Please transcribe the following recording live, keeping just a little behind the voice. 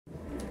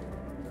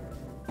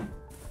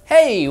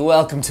Hey,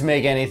 welcome to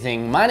Make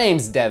Anything. My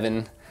name's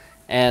Devin,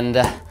 and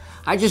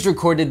I just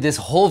recorded this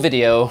whole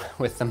video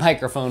with the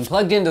microphone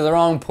plugged into the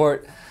wrong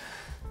port.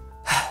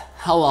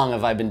 How long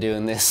have I been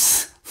doing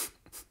this?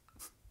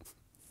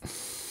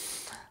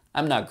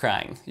 I'm not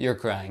crying, you're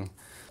crying.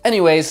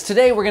 Anyways,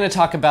 today we're gonna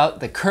talk about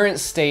the current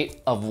state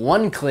of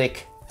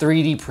one-click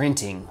 3D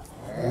printing.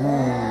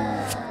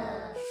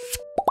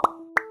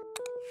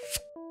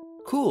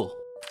 Cool.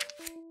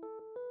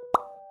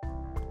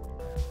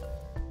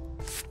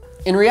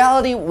 In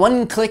reality,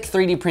 one-click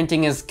 3D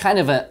printing is kind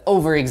of an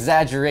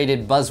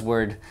over-exaggerated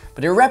buzzword,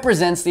 but it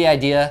represents the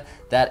idea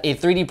that a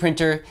 3D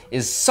printer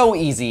is so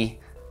easy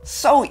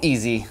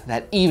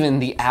that even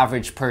the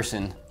average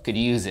person could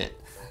use it.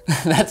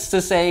 That's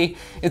to say,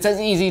 it's as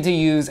easy to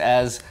use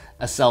as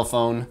a cell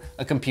phone,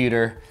 a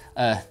computer,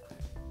 a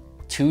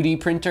 2D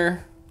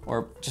printer,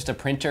 or just a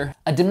printer,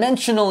 a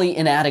dimensionally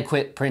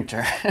inadequate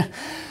printer.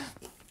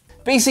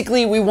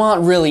 Basically, we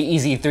want really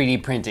easy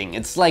 3D printing.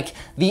 It's like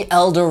the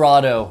El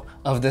Dorado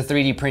of the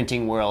 3D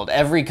printing world.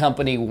 Every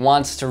company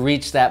wants to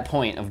reach that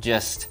point of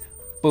just,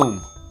 boom,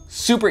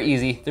 super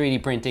easy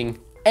 3D printing,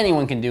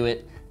 anyone can do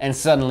it, and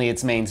suddenly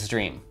it's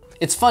mainstream.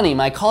 It's funny,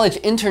 my college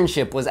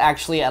internship was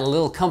actually at a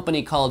little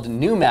company called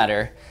New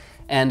Matter,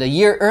 and a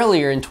year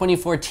earlier in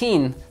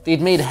 2014,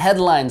 they'd made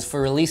headlines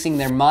for releasing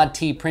their Mod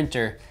T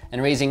printer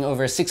and raising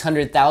over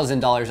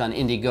 $600,000 on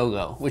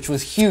Indiegogo, which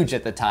was huge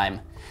at the time.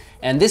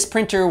 And this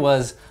printer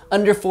was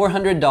under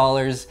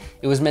 $400.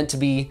 It was meant to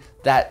be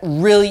that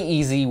really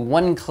easy,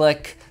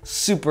 one-click,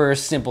 super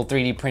simple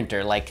 3D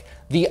printer, like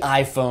the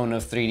iPhone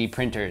of 3D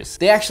printers.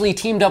 They actually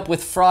teamed up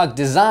with Frog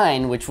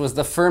Design, which was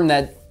the firm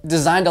that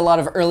designed a lot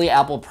of early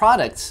Apple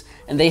products,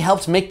 and they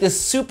helped make this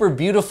super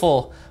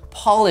beautiful,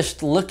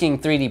 polished-looking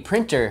 3D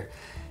printer,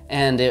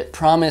 and it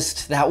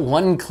promised that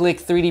one-click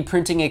 3D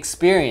printing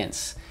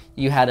experience.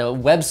 You had a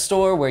web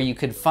store where you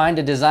could find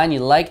a design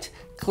you liked,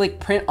 click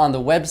print on the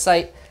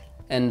website,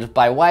 and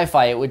by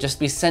Wi-Fi it would just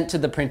be sent to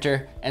the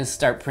printer and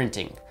start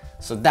printing.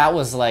 So that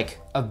was like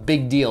a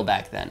big deal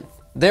back then.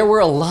 There were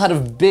a lot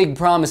of big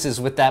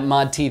promises with that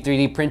Mod T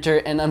 3D printer,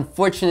 and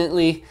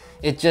unfortunately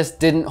it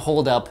just didn't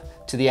hold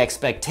up to the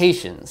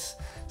expectations.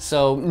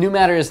 So New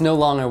Matter is no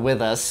longer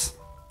with us.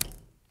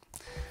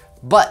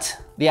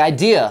 But the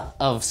idea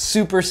of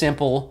super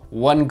simple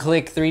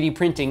one-click 3D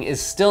printing is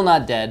still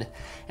not dead,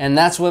 and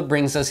that's what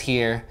brings us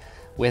here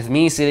with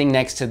me sitting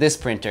next to this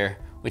printer,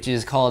 which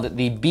is called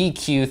the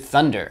BiQu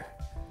Thunder.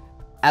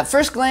 At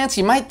first glance,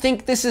 you might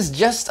think this is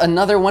just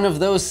another one of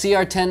those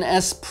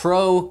CR10S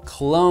Pro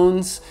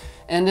clones,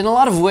 and in a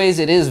lot of ways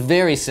it is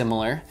very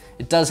similar.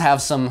 It does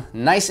have some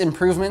nice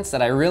improvements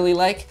that I really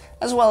like,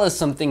 as well as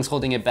some things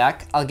holding it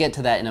back. I'll get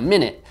to that in a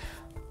minute.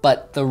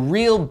 But the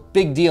real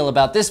big deal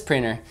about this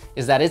printer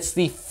is that it's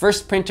the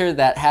first printer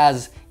that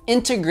has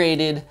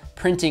integrated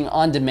printing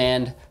on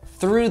demand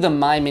through the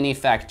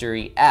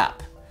MyMiniFactory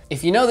app.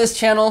 If you know this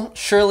channel,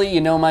 surely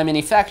you know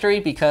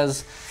MyMiniFactory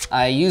because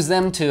I use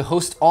them to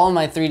host all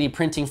my 3D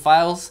printing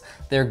files.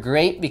 They're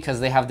great because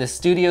they have this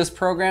Studios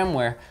program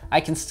where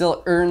I can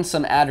still earn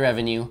some ad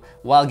revenue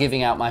while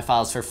giving out my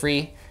files for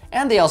free.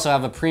 And they also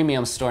have a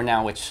premium store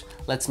now, which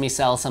lets me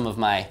sell some of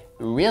my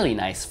really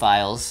nice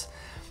files.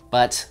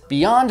 But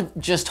beyond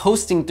just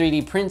hosting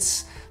 3D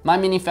prints,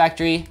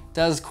 MyMiniFactory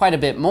does quite a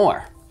bit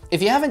more.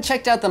 If you haven't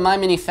checked out the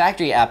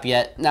MyMiniFactory app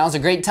yet, now's a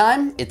great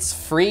time. It's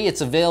free, it's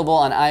available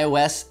on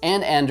iOS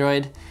and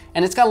Android,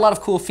 and it's got a lot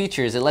of cool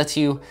features. It lets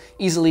you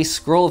easily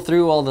scroll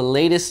through all the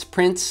latest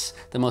prints,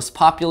 the most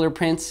popular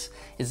prints.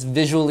 It's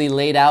visually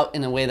laid out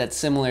in a way that's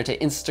similar to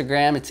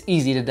Instagram. It's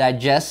easy to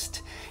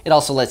digest. It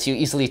also lets you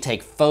easily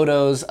take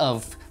photos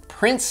of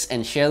prints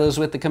and share those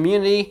with the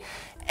community,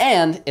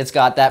 and it's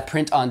got that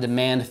print on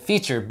demand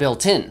feature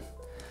built in.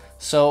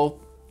 So,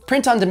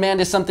 print on demand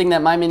is something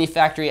that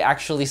MyMiniFactory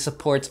actually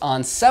supports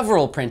on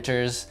several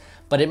printers,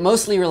 but it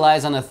mostly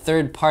relies on a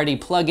third-party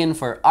plugin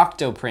for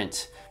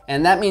Octoprint.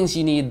 And that means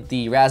you need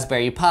the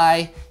Raspberry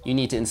Pi, you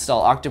need to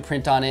install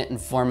Octoprint on it and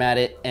format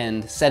it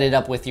and set it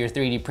up with your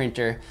 3D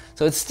printer.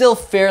 So it's still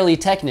fairly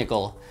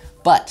technical,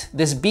 but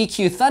this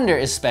BiQu Thunder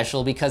is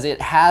special because it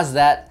has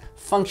that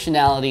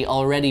functionality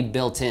already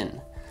built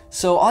in.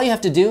 So all you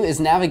have to do is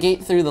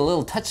navigate through the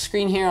little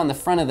touchscreen here on the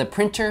front of the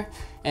printer,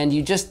 and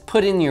you just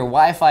put in your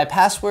Wi-Fi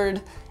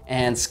password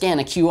and scan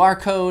a QR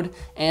code,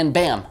 and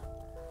bam,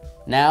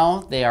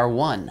 now they are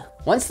one.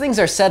 Once things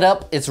are set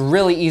up, it's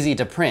really easy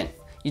to print.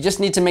 You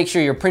just need to make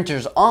sure your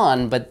printer's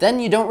on, but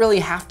then you don't really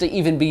have to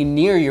even be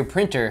near your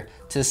printer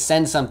to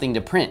send something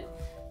to print.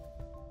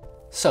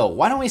 So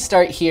why don't we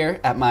start here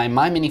at my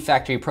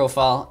MyMiniFactory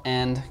profile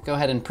and go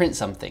ahead and print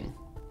something.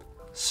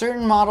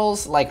 Certain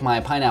models, like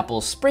my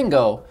Pineapple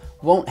Springo,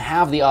 won't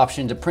have the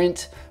option to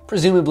print,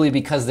 presumably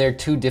because they're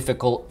too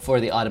difficult for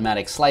the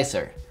automatic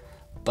slicer.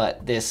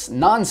 But this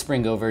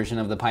non-Springo version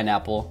of the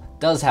Pineapple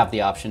does have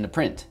the option to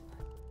print.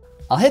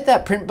 I'll hit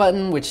that print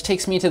button, which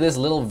takes me to this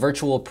little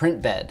virtual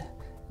print bed.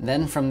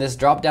 Then from this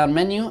drop-down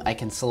menu, I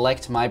can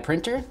select my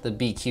printer, the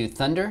BiQu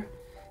Thunder.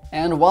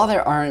 And while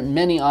there aren't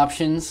many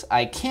options,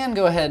 I can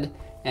go ahead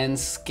and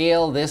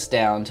scale this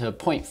down to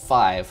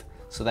 0.5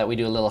 so that we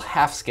do a little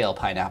half scale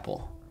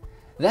pineapple.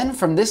 Then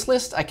from this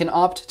list, I can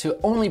opt to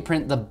only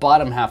print the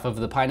bottom half of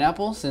the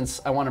pineapple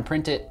since I want to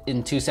print it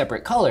in 2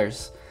 separate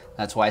colors.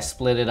 That's why I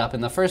split it up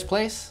in the first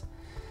place.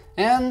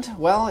 And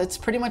well, it's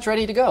pretty much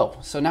ready to go.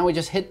 So now we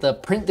just hit the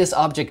print this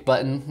object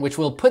button, which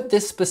will put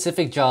this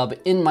specific job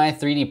in my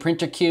 3D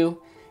printer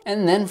queue.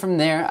 And then from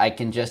there, I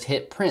can just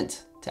hit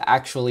print to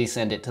actually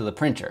send it to the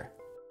printer.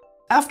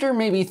 After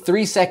maybe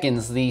 3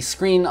 seconds, the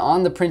screen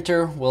on the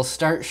printer will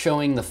start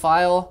showing the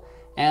file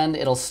and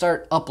it'll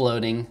start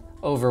uploading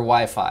over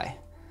Wi-Fi.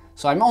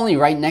 So I'm only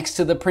right next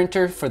to the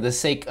printer for the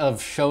sake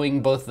of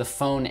showing both the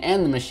phone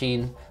and the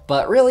machine,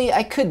 but really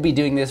I could be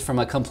doing this from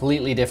a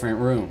completely different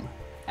room.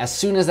 As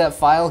soon as that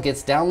file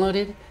gets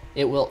downloaded,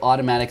 it will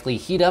automatically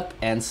heat up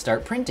and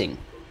start printing.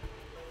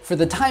 For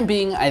the time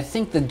being, I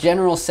think the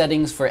general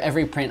settings for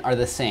every print are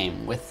the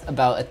same, with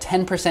about a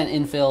 10%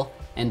 infill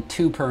and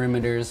 2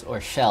 perimeters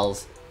or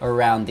shells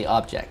around the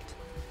object.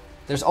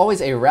 There's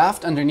always a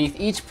raft underneath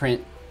each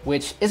print,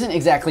 which isn't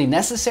exactly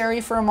necessary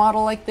for a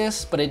model like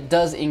this, but it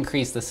does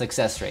increase the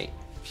success rate.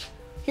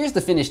 Here's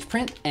the finished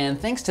print, and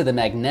thanks to the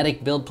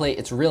magnetic build plate,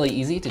 it's really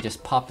easy to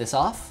just pop this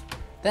off.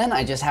 Then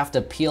I just have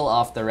to peel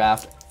off the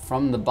raft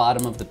from the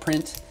bottom of the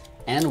print,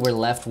 and we're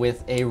left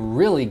with a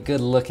really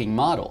good looking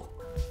model.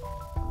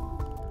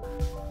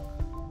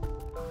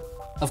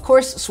 Of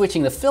course,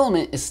 switching the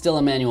filament is still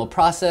a manual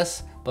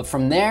process, but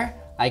from there,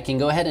 I can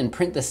go ahead and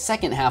print the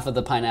second half of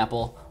the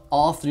pineapple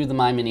all through the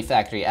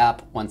MyMiniFactory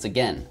app once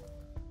again.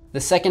 The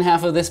second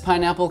half of this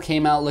pineapple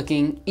came out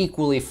looking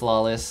equally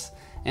flawless,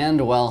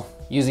 and well,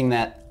 using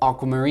that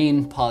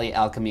aquamarine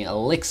polyalchemy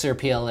elixir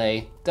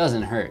PLA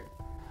doesn't hurt.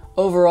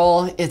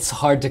 Overall, it's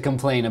hard to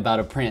complain about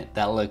a print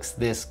that looks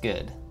this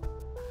good.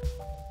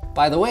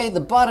 By the way,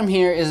 the bottom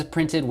here is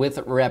printed with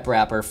rep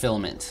wrapper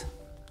filament.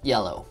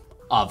 Yellow,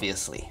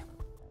 obviously.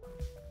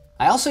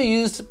 I also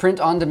used print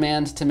on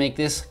demand to make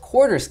this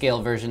quarter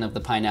scale version of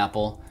the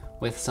pineapple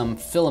with some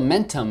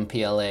filamentum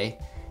PLA,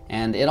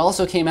 and it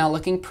also came out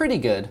looking pretty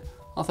good,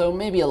 although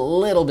maybe a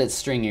little bit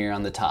stringier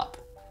on the top.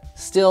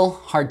 Still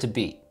hard to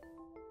beat.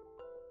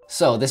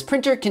 So this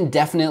printer can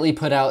definitely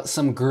put out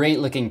some great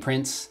looking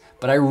prints,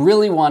 but I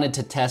really wanted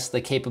to test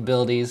the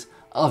capabilities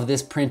of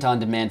this print on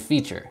demand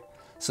feature.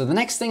 So the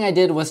next thing I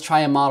did was try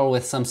a model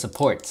with some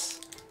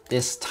supports.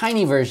 This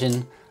tiny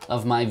version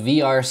of my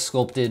VR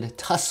sculpted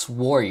Tuss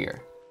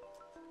Warrior.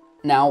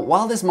 Now,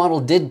 while this model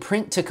did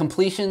print to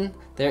completion,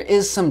 there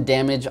is some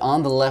damage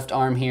on the left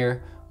arm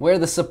here where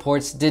the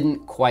supports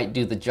didn't quite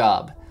do the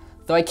job.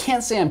 Though I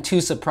can't say I'm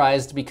too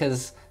surprised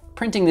because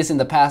printing this in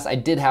the past, I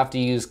did have to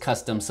use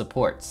custom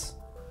supports.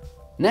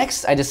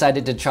 Next, I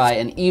decided to try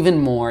an even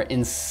more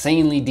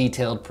insanely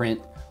detailed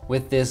print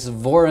with this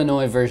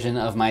Voronoi version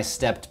of my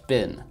stepped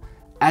bin.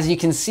 As you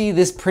can see,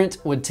 this print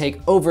would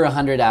take over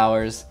 100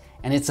 hours,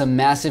 and it's a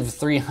massive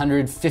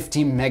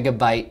 350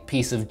 megabyte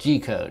piece of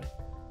G-code.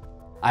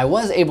 I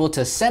was able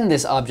to send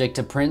this object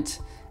to print,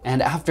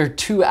 and after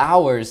 2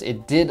 hours,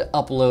 it did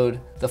upload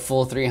the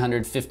full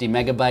 350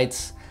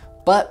 megabytes,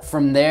 but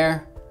from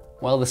there,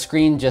 well, the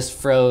screen just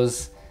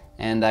froze,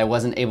 and I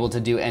wasn't able to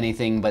do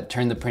anything but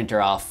turn the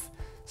printer off.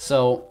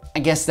 So I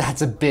guess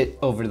that's a bit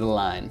over the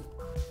line.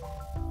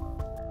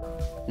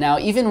 Now,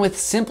 even with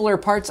simpler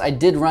parts, I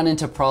did run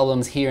into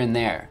problems here and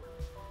there.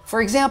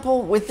 For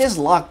example, with this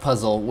lock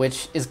puzzle,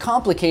 which is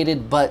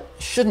complicated but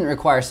shouldn't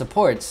require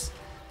supports,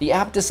 the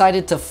app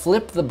decided to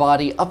flip the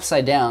body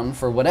upside down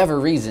for whatever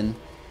reason,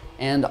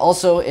 and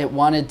also it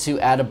wanted to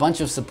add a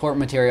bunch of support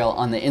material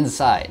on the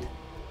inside.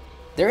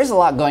 There is a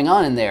lot going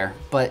on in there,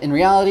 but in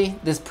reality,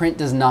 this print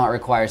does not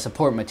require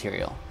support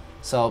material,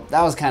 so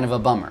that was kind of a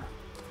bummer.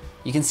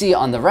 You can see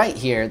on the right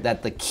here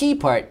that the key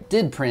part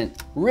did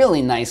print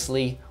really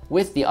nicely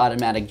with the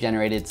automatic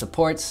generated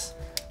supports,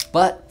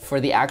 but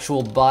for the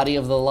actual body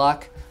of the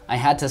lock, I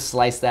had to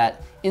slice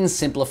that in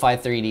Simplify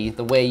 3D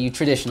the way you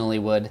traditionally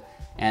would,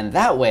 and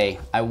that way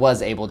I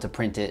was able to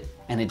print it,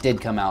 and it did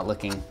come out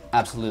looking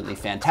absolutely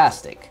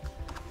fantastic.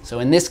 So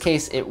in this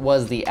case, it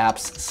was the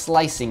app's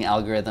slicing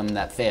algorithm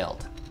that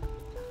failed.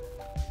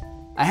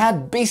 I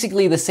had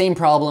basically the same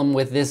problem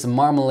with this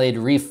Marmalade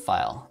Reef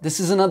file. This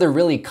is another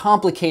really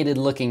complicated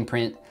looking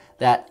print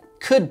that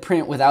could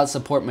print without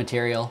support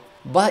material,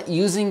 but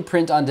using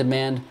print on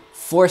demand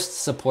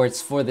forced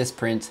supports for this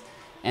print,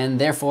 and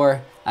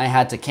therefore I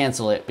had to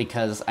cancel it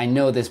because I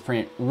know this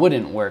print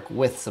wouldn't work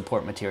with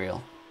support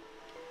material.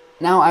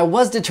 Now, I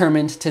was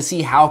determined to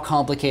see how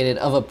complicated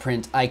of a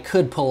print I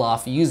could pull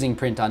off using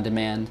print on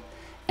demand,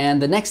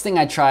 and the next thing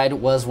I tried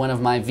was one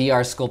of my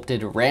VR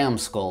sculpted ram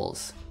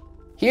skulls.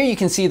 Here you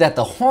can see that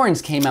the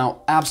horns came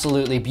out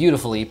absolutely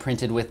beautifully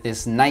printed with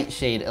this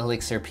Nightshade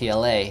Elixir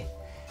PLA,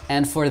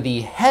 and for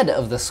the head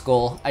of the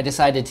skull, I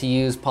decided to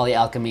use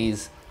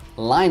Polyalchemy's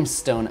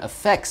Limestone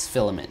Effects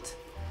filament.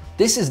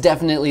 This is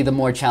definitely the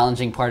more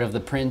challenging part of the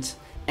print,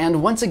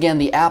 and once again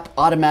the app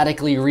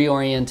automatically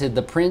reoriented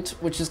the print,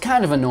 which is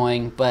kind of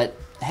annoying, but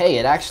hey,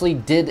 it actually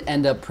did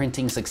end up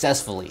printing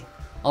successfully,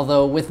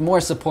 although with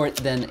more support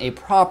than a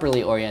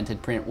properly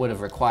oriented print would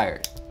have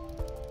required.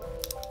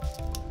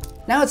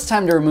 Now it's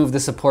time to remove the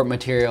support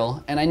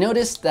material, and I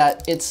noticed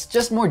that it's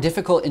just more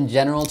difficult in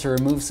general to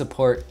remove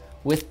support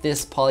with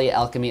this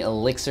polyalchemy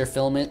elixir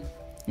filament.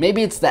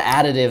 Maybe it's the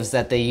additives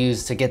that they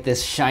use to get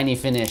this shiny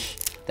finish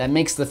that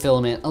makes the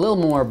filament a little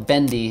more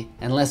bendy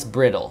and less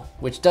brittle,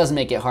 which does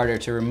make it harder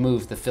to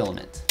remove the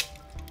filament.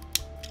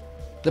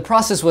 The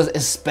process was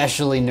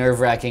especially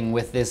nerve-wracking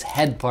with this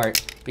head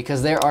part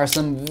because there are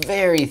some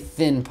very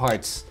thin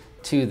parts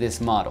to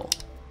this model.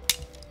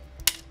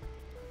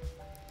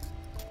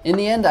 In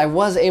the end, I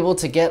was able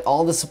to get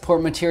all the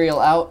support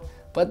material out,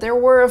 but there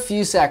were a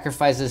few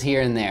sacrifices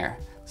here and there,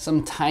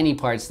 some tiny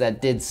parts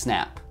that did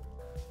snap.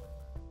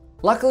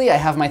 Luckily, I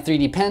have my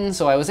 3D pen,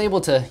 so I was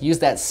able to use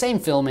that same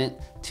filament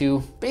to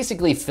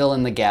basically fill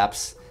in the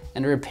gaps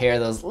and repair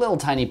those little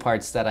tiny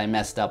parts that I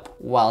messed up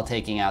while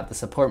taking out the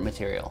support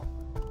material.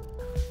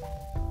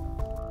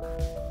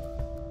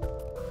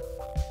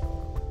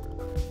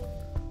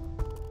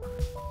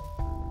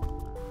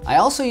 I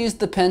also used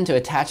the pen to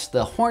attach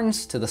the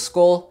horns to the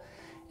skull,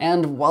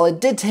 and while it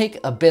did take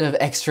a bit of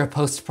extra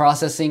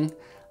post-processing,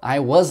 I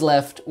was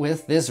left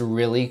with this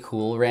really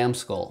cool ram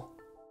skull.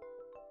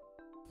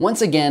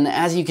 Once again,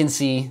 as you can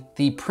see,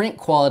 the print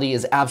quality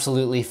is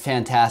absolutely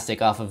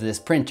fantastic off of this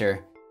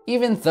printer,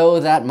 even though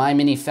that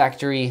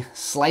MyMiniFactory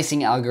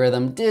slicing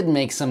algorithm did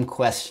make some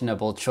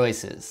questionable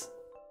choices.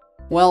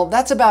 Well,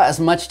 that's about as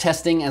much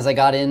testing as I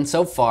got in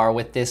so far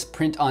with this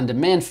print on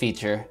demand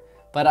feature,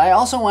 but I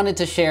also wanted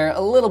to share a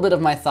little bit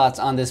of my thoughts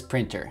on this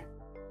printer.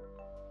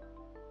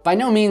 By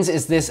no means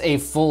is this a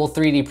full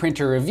 3D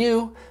printer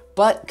review,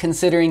 but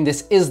considering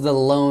this is the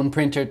lone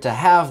printer to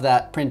have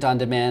that print on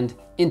demand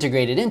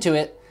integrated into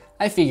it,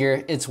 I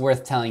figure it's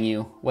worth telling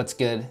you what's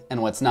good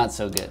and what's not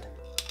so good.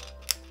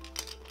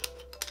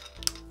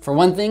 For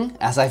one thing,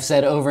 as I've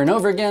said over and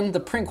over again, the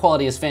print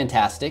quality is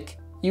fantastic.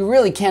 You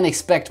really can't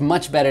expect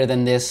much better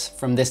than this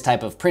from this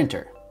type of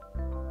printer.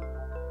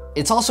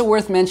 It's also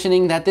worth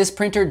mentioning that this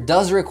printer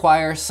does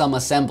require some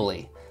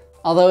assembly.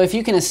 Although if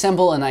you can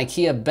assemble an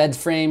IKEA bed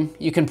frame,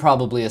 you can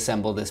probably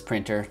assemble this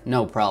printer,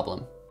 no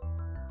problem.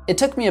 It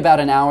took me about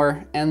an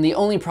hour, and the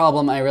only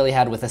problem I really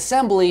had with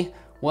assembly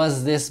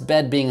was this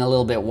bed being a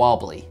little bit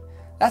wobbly.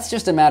 That's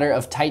just a matter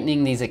of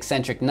tightening these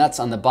eccentric nuts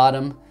on the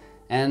bottom,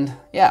 and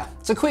yeah,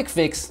 it's a quick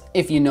fix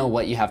if you know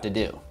what you have to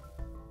do.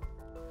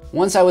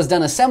 Once I was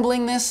done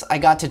assembling this, I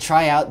got to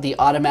try out the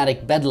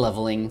automatic bed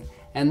leveling,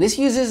 and this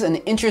uses an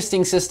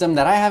interesting system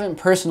that I haven't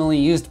personally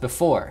used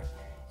before.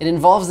 It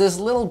involves this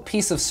little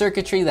piece of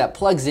circuitry that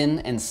plugs in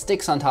and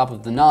sticks on top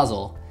of the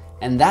nozzle,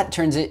 and that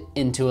turns it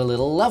into a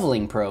little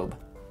leveling probe.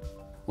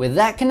 With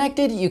that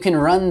connected, you can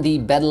run the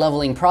bed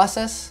leveling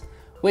process,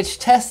 which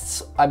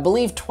tests, I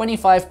believe,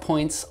 25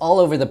 points all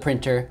over the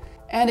printer,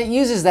 and it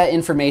uses that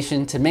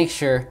information to make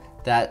sure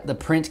that the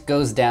print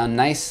goes down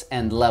nice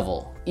and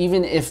level,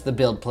 even if the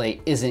build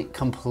plate isn't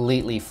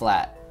completely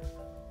flat.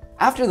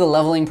 After the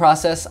leveling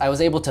process, I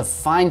was able to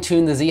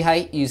fine-tune the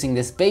Z-height using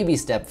this baby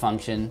step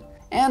function,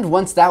 and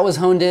once that was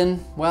honed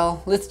in,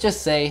 well, let's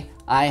just say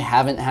I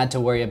haven't had to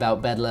worry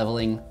about bed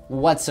leveling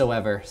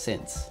whatsoever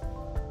since.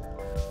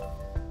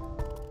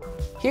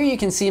 Here you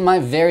can see my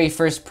very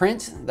first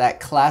print, that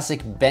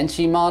classic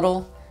benchy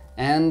model,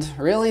 and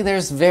really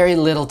there's very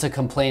little to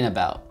complain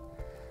about.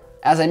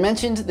 As I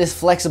mentioned, this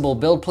flexible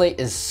build plate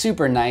is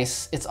super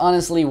nice. It's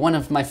honestly one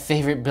of my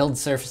favorite build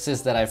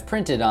surfaces that I've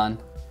printed on.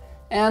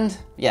 And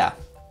yeah,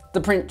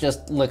 the print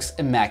just looks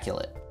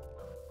immaculate.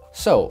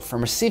 So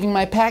from receiving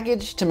my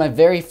package to my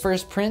very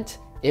first print,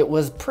 it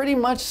was pretty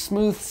much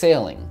smooth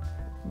sailing,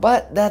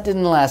 but that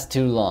didn't last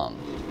too long.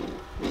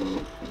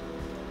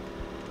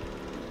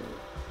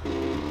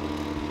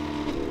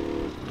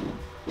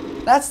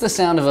 That's the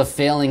sound of a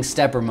failing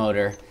stepper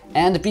motor,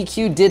 and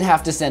BiQu did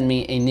have to send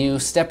me a new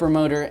stepper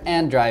motor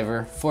and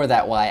driver for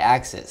that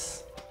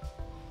Y-axis.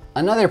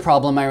 Another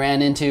problem I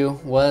ran into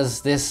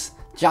was this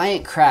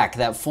giant crack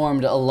that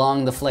formed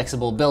along the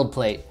flexible build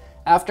plate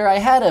after I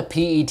had a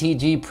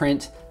PETG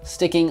print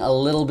sticking a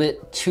little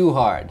bit too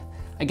hard.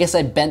 I guess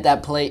I bent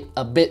that plate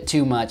a bit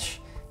too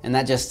much, and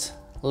that just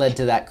led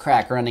to that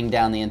crack running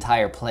down the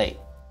entire plate.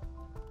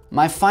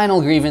 My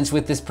final grievance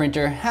with this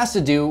printer has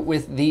to do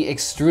with the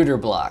extruder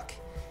block.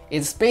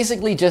 It's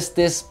basically just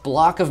this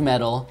block of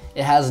metal.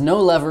 It has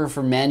no lever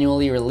for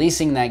manually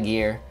releasing that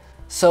gear.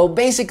 So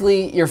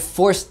basically, you're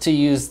forced to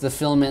use the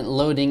filament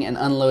loading and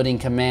unloading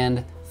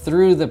command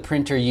through the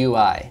printer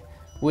UI,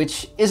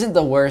 which isn't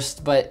the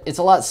worst, but it's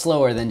a lot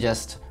slower than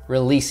just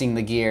releasing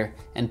the gear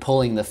and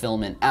pulling the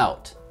filament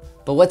out.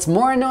 But what's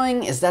more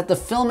annoying is that the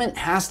filament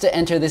has to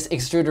enter this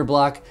extruder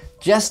block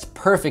just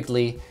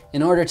perfectly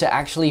in order to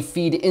actually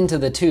feed into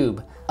the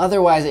tube,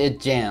 otherwise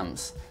it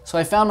jams. So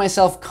I found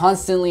myself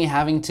constantly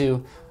having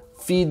to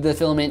feed the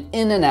filament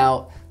in and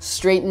out,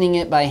 straightening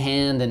it by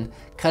hand and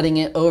cutting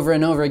it over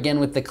and over again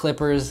with the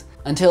clippers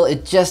until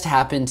it just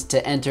happened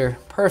to enter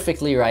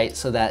perfectly right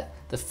so that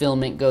the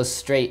filament goes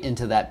straight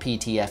into that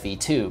PTFE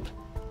tube.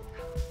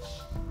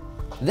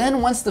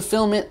 Then once the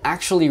filament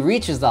actually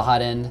reaches the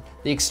hot end,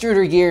 the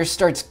extruder gear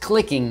starts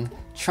clicking,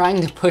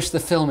 trying to push the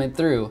filament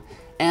through,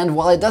 And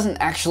while it doesn't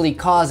actually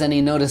cause any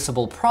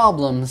noticeable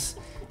problems,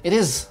 it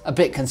is a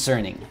bit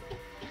concerning.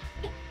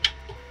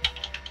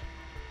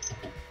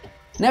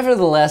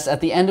 Nevertheless, at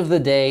the end of the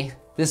day,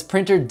 this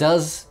printer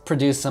does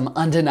produce some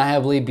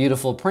undeniably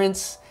beautiful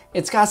prints.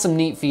 It's got some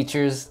neat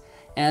features,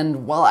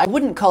 and while I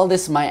wouldn't call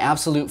this my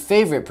absolute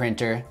favorite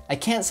printer, I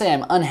can't say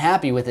I'm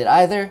unhappy with it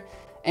either.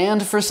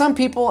 And for some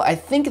people, I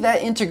think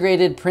that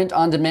integrated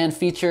print-on-demand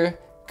feature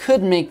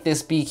could make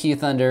this BiQu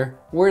Thunder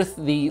worth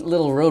the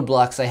little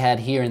roadblocks I had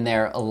here and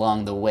there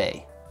along the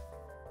way.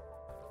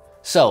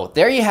 So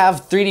there you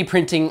have 3D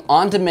printing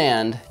on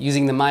demand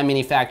using the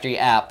MyMiniFactory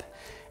app.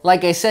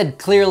 Like I said,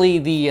 clearly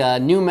the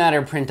New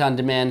Matter print on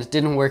demand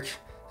didn't work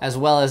as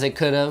well as it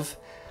could have.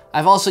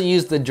 I've also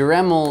used the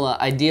Dremel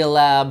Idea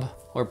Lab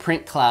or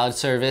Print Cloud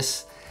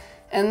service,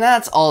 and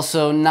that's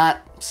also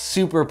not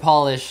super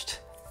polished.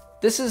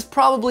 This is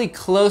probably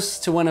close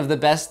to one of the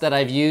best that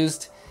I've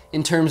used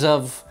in terms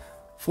of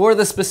for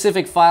the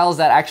specific files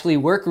that actually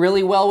work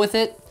really well with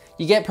it,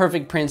 you get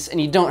perfect prints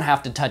and you don't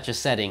have to touch a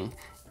setting.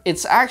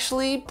 It's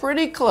actually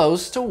pretty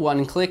close to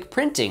one-click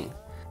printing.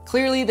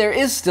 Clearly, there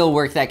is still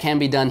work that can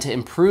be done to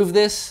improve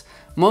this,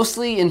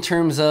 mostly in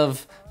terms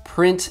of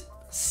print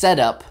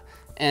setup,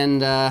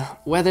 and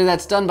whether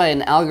that's done by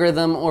an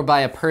algorithm or by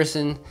a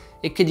person,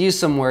 it could use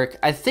some work.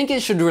 I think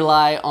it should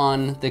rely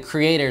on the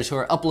creators who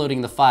are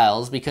uploading the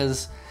files,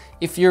 because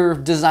if you're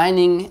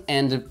designing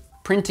and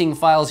printing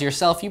files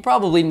yourself, you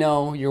probably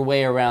know your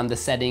way around the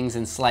settings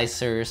and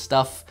slicer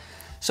stuff.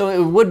 So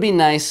it would be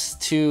nice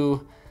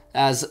to,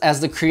 as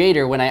the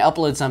creator, when I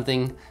upload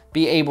something,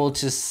 be able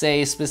to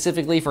say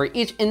specifically for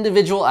each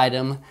individual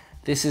item,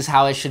 this is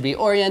how it should be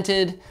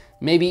oriented,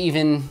 maybe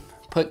even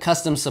put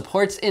custom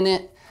supports in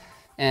it,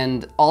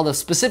 and all the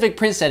specific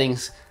print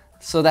settings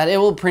so that it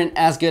will print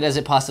as good as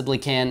it possibly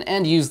can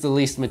and use the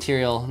least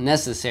material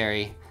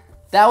necessary.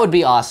 That would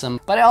be awesome,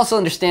 but I also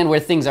understand where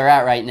things are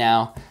at right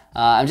now.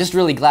 I'm just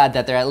really glad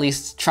that they're at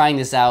least trying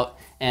this out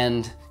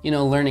and,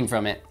 learning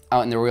from it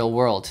out in the real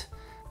world.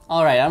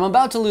 All right, I'm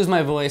about to lose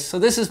my voice, so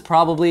this is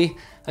probably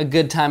a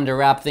good time to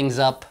wrap things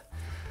up.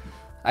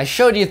 I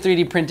showed you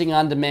 3D printing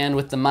on demand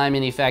with the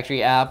MyMiniFactory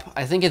app.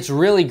 I think it's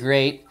really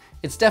great.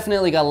 It's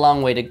definitely got a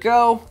long way to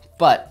go,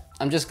 but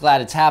I'm just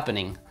glad it's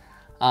happening.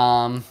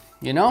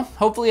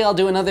 Hopefully I'll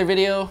do another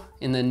video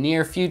in the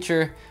near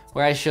future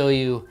where I show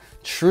you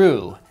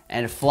true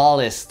and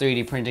flawless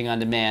 3D printing on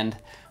demand.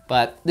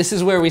 But this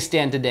is where we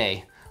stand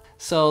today.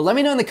 So let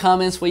me know in the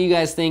comments what you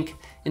guys think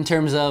in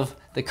terms of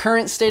the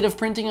current state of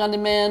printing on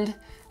demand.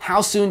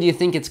 How soon do you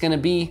think it's gonna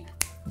be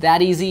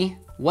that easy?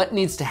 What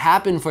needs to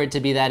happen for it to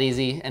be that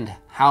easy? And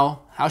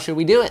how should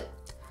we do it?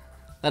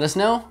 Let us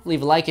know.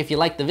 Leave a like if you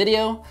liked the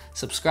video.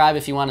 Subscribe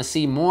if you wanna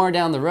see more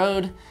down the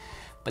road.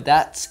 But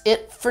that's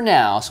it for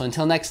now. So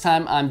until next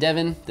time, I'm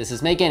Devin. This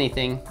is Make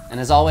Anything. And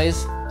as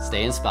always,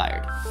 stay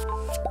inspired.